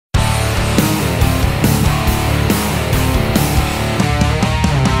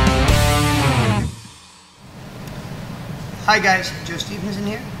Hi guys, Joe Stevenson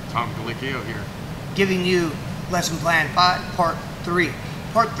here. Tom Galicchio here. Giving you Lesson Plan 5, Part 3.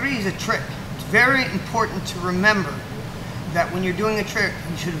 Part 3 is a trick. It's very important to remember that when you're doing a trick,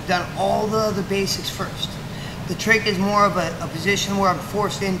 you should have done all the other basics first. The trick is more of a position where I'm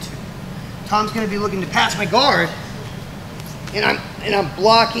forced into. Tom's going to be looking to pass my guard, and I'm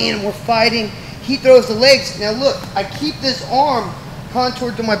blocking, and we're fighting. He throws the legs. Now look, I keep this arm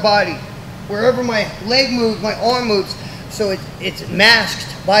contoured to my body. Wherever my leg moves, my arm moves, so it's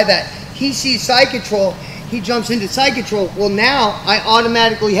masked by that. He sees side control, he jumps into side control. Well, now I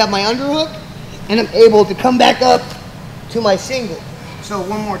automatically have my underhook, and I'm able to come back up to my single. So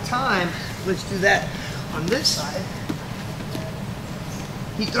one more time, let's do that on this side.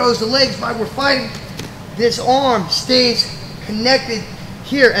 He throws the legs while we're fighting. This arm stays connected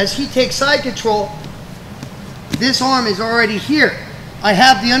here. As he takes side control, this arm is already here. I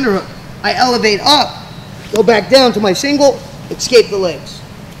have the underhook. I elevate up, go back down to my single, escape the legs.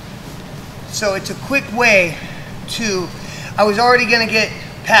 So it's a quick way to, I was already gonna get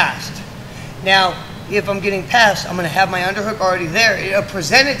passed. Now, if I'm getting passed, I'm gonna have my underhook already there. It'll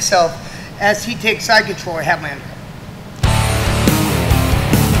present itself as he takes side control, I have my underhook.